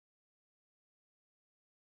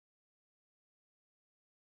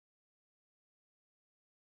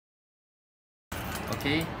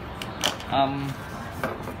Okay.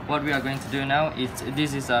 What we are going to do now is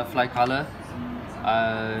this is a Flycolor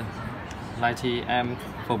 90M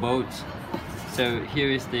for both. So here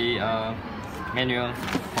is the manual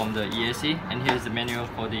from the ESC, and here is the manual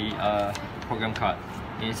for the program card.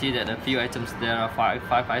 You can see that a few items, there are five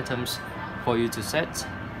items for you to set,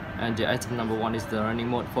 and the item number 1 is the running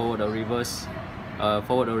mode, forward or reverse,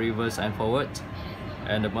 and forward,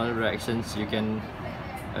 and the motor directions you can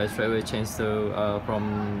straight away change to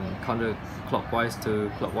from counterclockwise to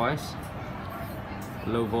clockwise.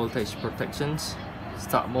 Low voltage protections,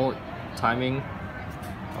 start mode, timing.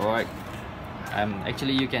 Alright.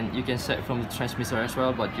 Actually you can set from the transmitter as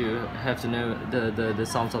well, but you have to know the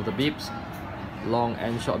sounds of the beeps, long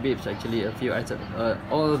and short beeps. Actually a few items,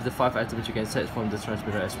 all of the 5 items you can set from the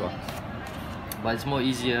transmitter as well, but it's more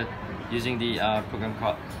easier using the program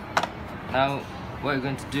card. Now what you're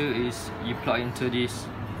going to do is you plug into this.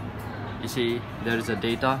 You see there is a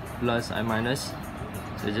data plus and minus,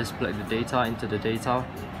 so just plug the data into the data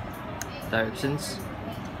directions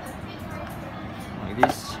like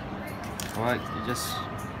this. Alright, you just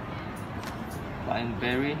line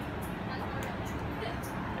vary.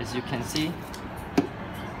 As you can see,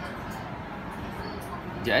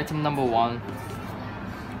 the item number one,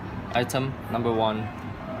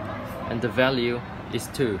 and the value is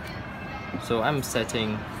 2. So I'm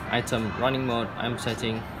setting item running mode, I'm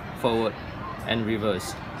setting forward and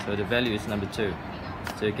reverse, so the value is number 2.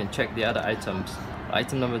 So you can check the other items.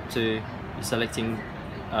 Item number 2 is selecting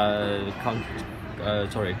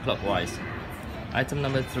clockwise. Item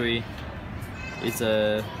number 3 is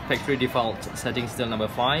a factory default setting, still number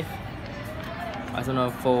 5. Item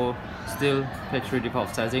number 4 still factory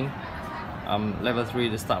default setting. Level 3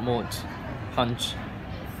 the start mode, punch.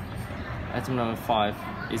 Item number 5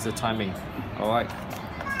 is the timing. Alright,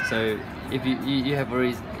 so if you have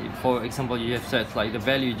already, for example, you have set like the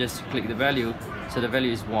value, just click the value, so the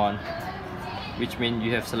value is 1, which means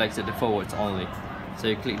you have selected the forwards only. So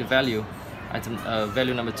you click the value, item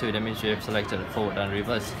value number 2, that means you have selected forward and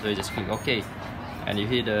reverse, so you just click OK, and you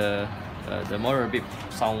hear the motor beep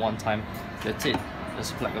sound 1 time. That's it.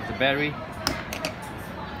 Just plug up the battery,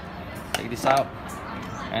 take this out,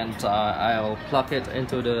 and I'll plug it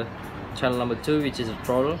into the channel number 2, which is a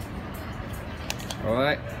throttle.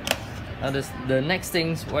 Alright, now the next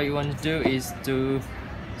things what you want to do is to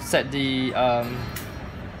set the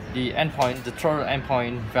endpoint, the throttle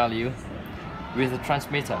endpoint value with the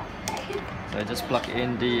transmitter. So I just plug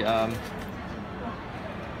in the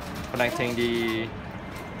connecting the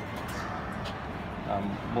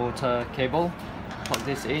motor cable, plug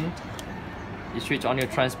this in, you switch on your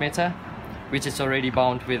transmitter, which is already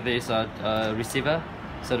bound with this receiver.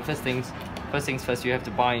 So the first things first, you have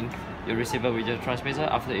to bind your receiver with your transmitter.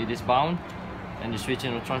 After it is bound and you switch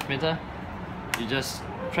in the transmitter, you just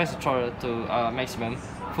press the throttle to maximum,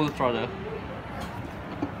 full throttle,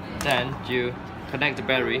 then you connect the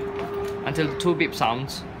battery until the 2 beep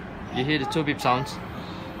sounds. You hear the 2 beep sounds,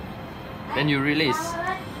 then you release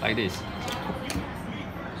like this.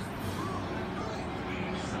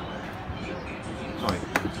 Sorry.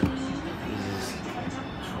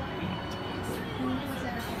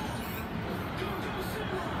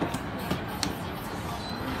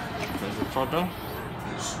 There's the throttle.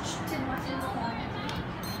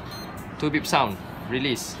 2 beep sound,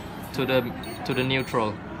 release to the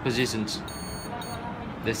neutral positions.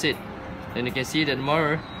 That's it. Then you can see that the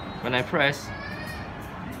motor, when I press,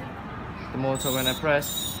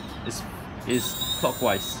 is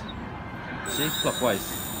clockwise. See,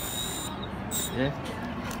 clockwise. Yeah.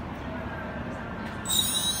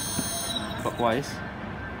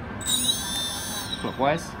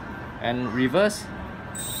 Clockwise, and reverse,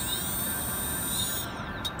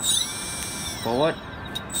 forward,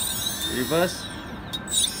 reverse,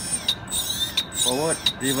 forward,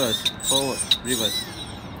 reverse, forward, reverse.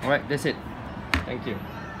 Alright, that's it. Thank you.